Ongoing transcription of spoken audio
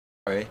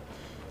right?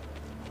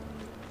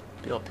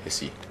 Be all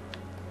pissy.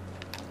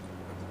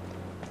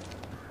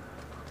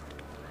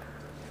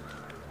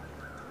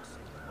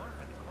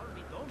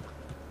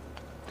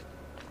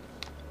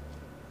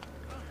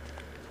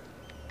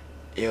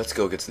 Yeah, let's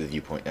go get to the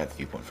viewpoint. Not the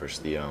viewpoint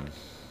first. The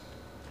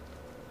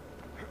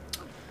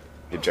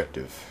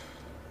objective.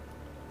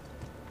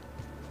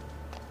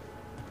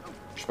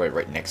 Just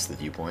right next to the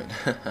viewpoint.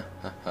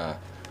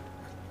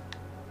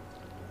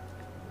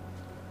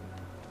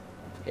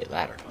 Hey,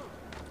 ladder.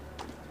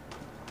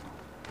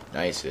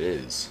 Nice, it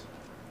is.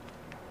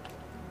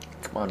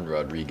 Come on,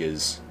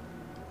 Rodriguez.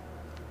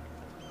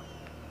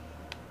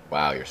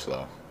 Wow, you're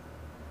slow.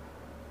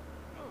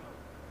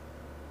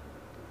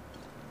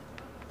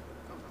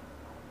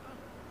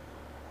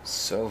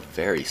 So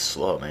very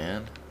slow,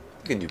 man.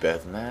 You can do better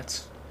than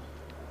that.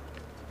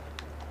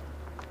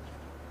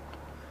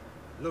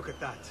 Look at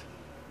that.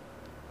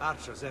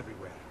 Archers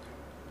everywhere.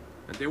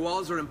 And the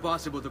walls are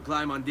impossible to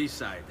climb on this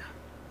side.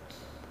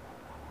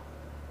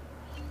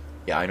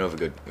 Yeah, I know of a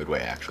good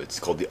way, actually. It's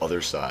called the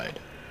other side.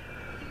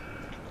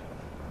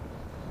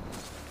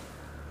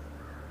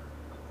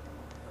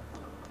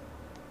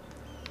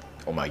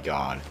 Oh my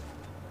god.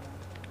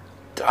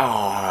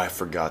 Ah, I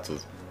forgot to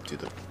do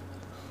the...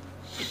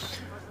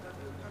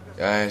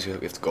 Guys, we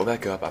have to go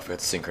back up. I forgot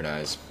to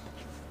synchronize.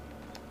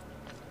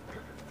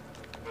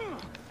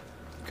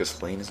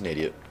 Because Lane is an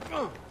idiot.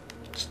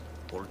 Just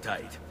hold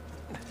tight.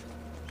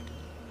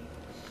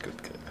 Good.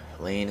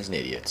 Lane is an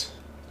idiot.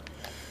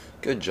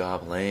 Good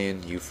job,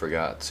 Lane. You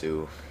forgot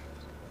to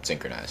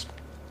synchronize.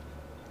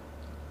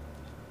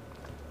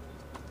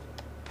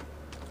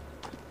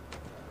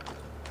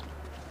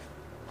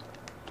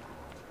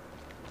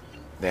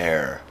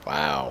 There.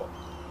 Wow.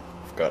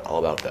 Forgot all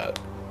about that.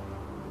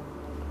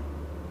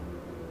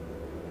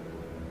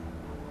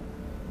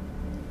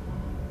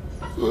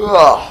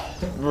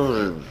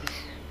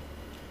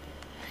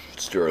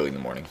 It's too early in the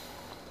morning.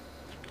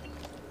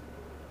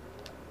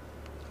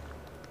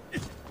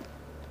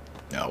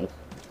 No.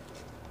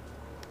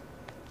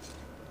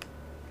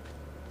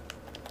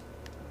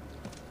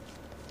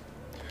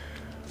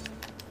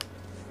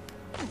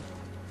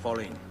 Fall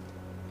in.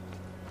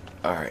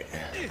 Alright.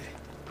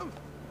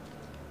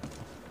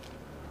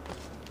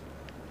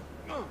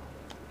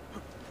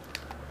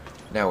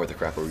 Now where the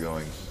crap are we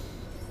going?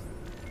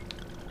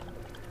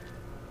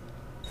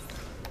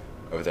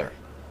 Over there.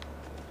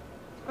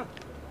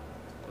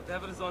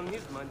 Whatever is on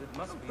his mind, it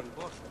must be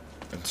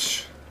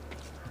important.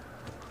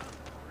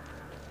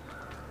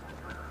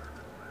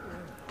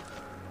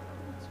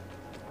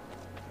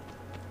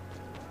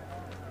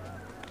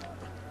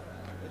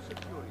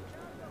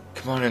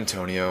 Come on,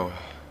 Antonio.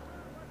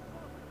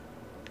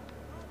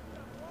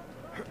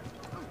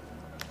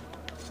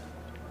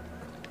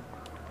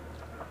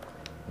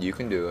 You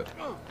can do it.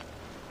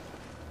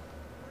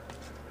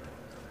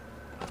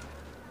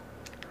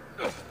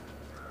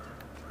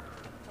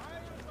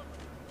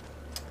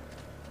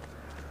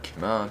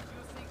 Come on.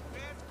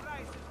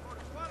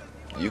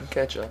 You can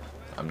catch up.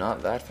 I'm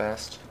not that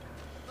fast.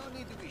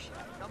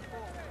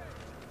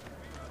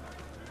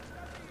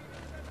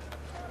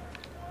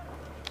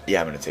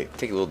 Yeah, I'm gonna take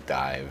a little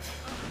dive.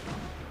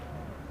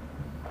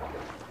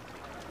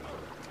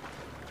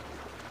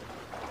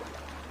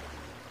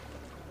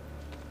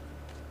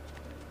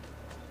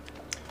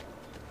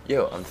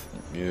 Yo, ugh.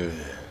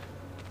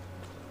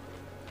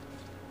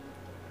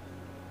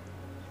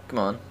 Come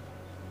on.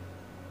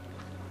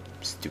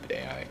 Stupid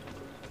AI.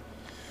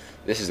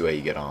 This is the way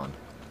you get on.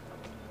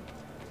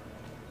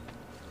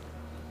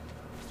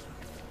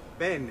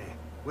 Bene,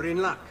 we're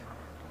in luck.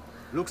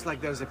 Looks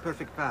like there's a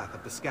perfect path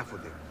up the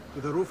scaffolding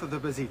to the roof of the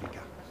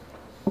basilica.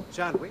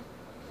 Shall we?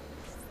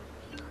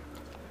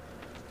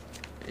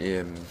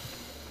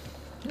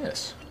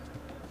 Yes.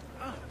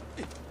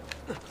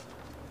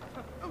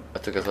 I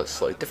took a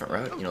slightly different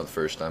route, you know, the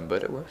first time,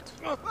 but it worked.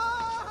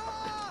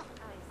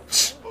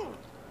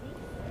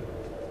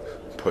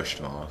 Pushed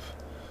him off.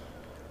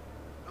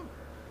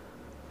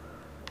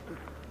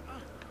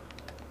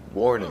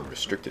 Warning,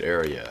 restricted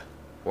area.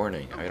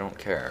 Warning, I don't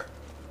care.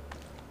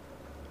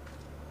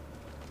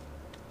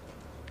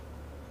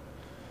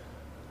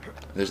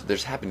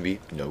 There's happened to be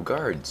no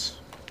guards.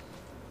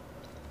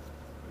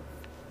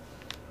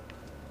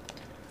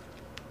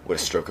 What a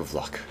stroke of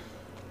luck.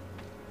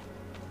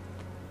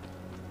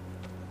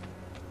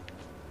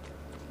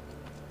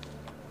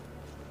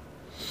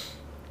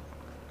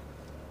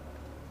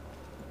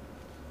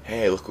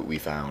 Hey, look what we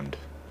found.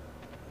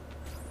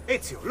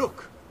 Ezio,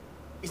 look!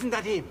 Isn't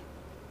that him?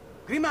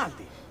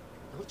 Grimaldi!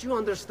 Don't you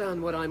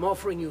understand what I'm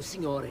offering you,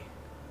 Signore?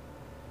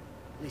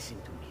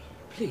 Listen to me,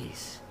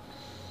 please.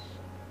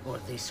 Or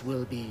this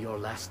will be your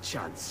last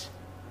chance.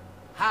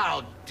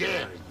 How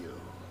dare you?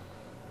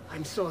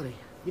 I'm sorry.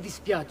 Mi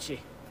dispiace.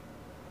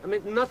 I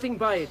meant nothing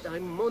by it.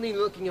 I'm only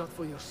looking out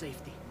for your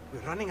safety.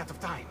 We're running out of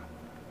time.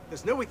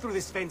 There's no way through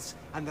this fence,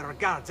 and there are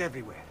guards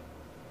everywhere.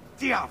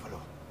 Diavolo!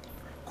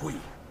 Qui,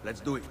 let's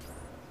do it.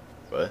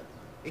 What?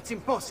 It's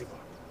impossible.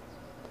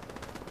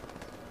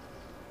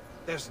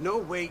 There's no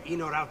way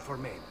in or out for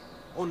men.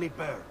 Only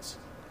birds.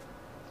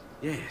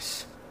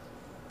 Yes.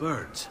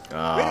 Birds. Where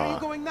are you Ah,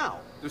 going now?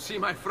 To see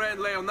my friend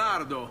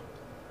Leonardo.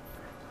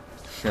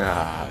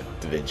 Da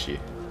Vinci.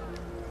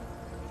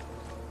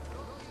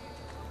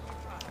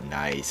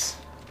 Nice.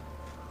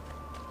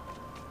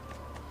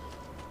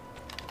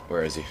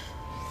 Where is he?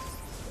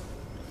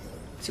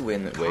 Is he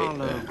waiting? Wait,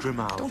 Carlo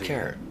Grimaldi. don't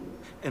care.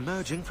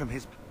 Emerging from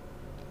his...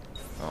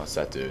 Oh, it's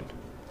that dude.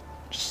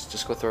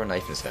 Just go throw a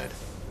knife in his head.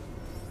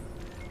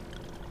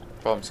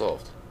 Problem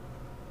solved.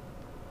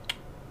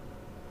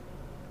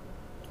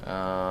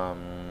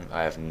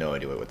 I have no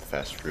idea what the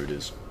fastest route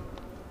is.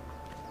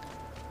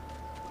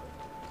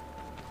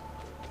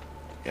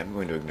 Yeah, I'm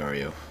going to ignore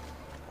you.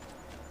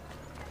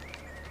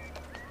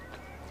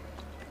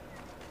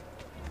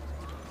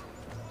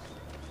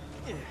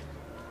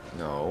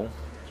 No.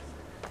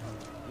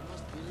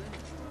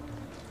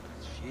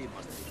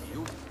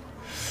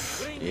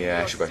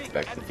 Yeah, I should go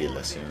back to the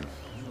villa soon.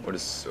 What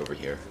is over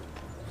here?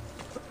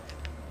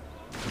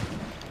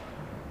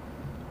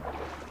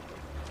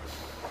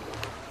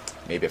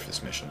 Maybe after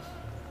this mission.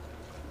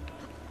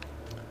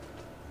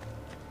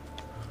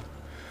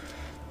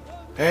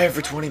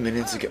 Every 20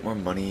 minutes to get more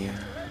money.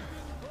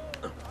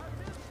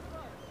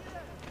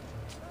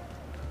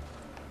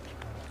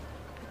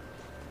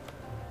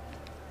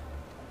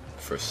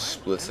 For a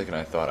split second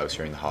I thought I was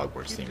hearing the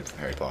Hogwarts theme from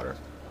Harry Potter.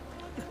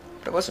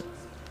 But it wasn't.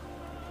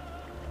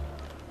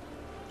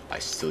 I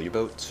steal your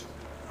boat.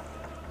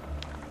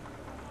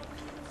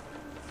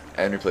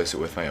 And replace it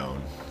with my own.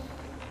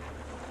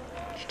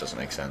 Which doesn't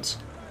make sense.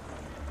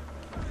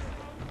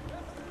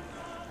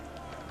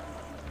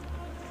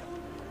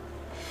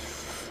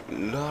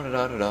 La da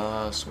da da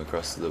da, swim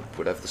across the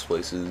whatever this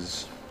place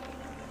is.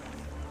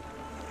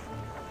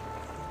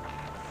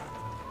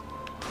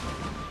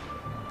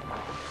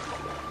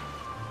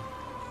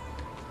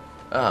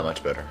 Ah,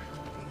 much better.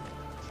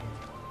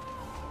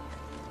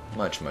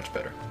 Much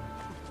better.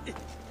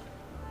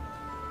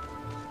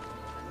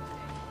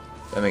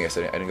 I guess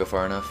I didn't go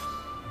far enough.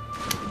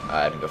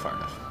 I didn't go far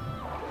enough.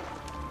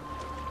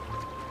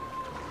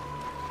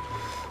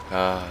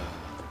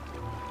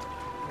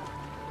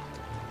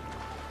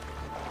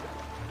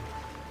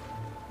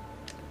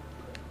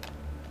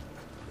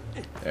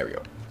 There we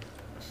go.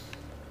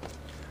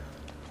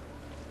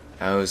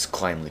 How's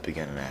climb leap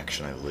again in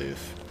action, I believe.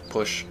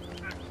 Push.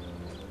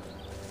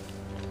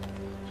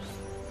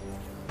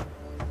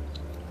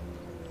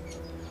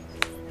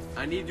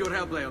 I need your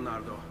help,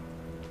 Leonardo.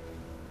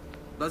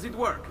 Does it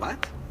work?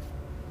 What?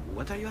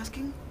 What are you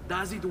asking?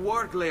 Does it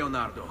work,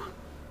 Leonardo?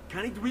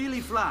 Can it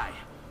really fly?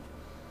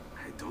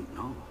 I don't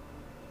know.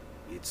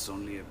 It's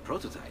only a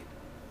prototype.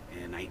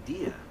 An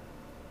idea.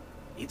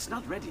 It's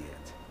not ready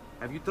yet.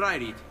 Have you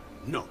tried it?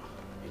 No.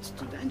 It's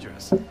too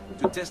dangerous.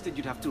 To test it,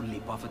 you'd have to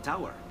leap off a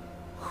tower.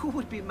 Who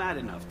would be mad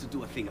enough to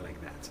do a thing like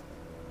that?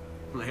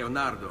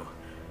 Leonardo,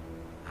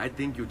 I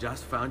think you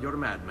just found your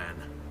madman.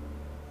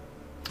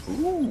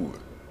 Ooh.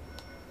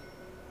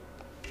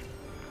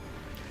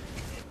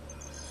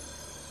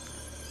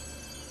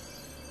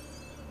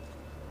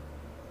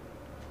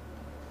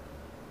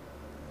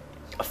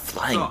 A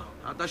flying. So,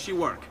 how does she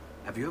work?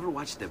 Have you ever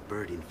watched a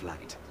bird in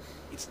flight?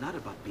 It's not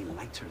about being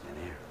lighter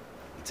than air.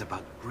 It's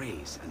about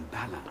grace and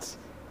balance.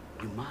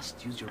 You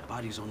must use your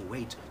body's own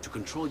weight to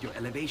control your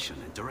elevation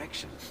and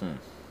direction.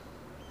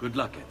 Good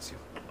luck, Ezio.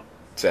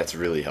 So that's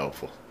really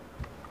helpful.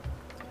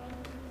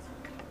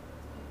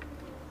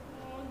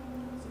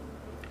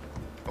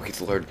 Okay, it's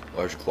a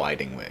large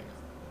gliding wing.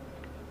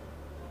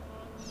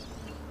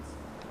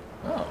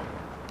 Oh.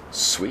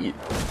 Sweet.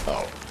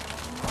 Oh.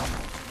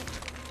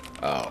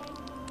 Oh.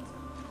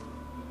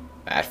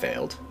 That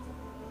failed.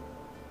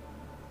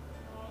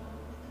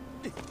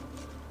 Can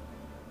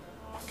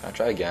I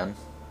try again?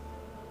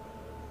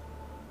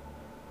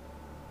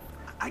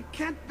 I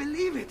can't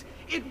believe it!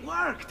 It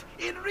worked!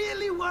 It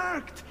really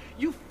worked!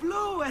 You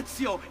flew,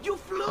 Ezio! You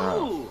flew!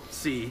 Oh.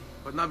 See,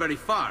 but not very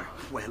far.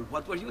 Well,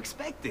 what were you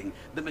expecting?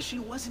 The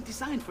machine wasn't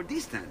designed for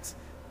distance.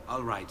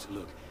 All right,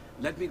 look.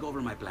 Let me go over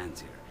my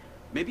plans here.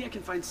 Maybe I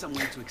can find some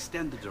way to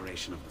extend the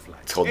duration of the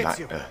flight. It's called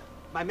Ezio,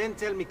 my men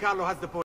tell me Carlo has the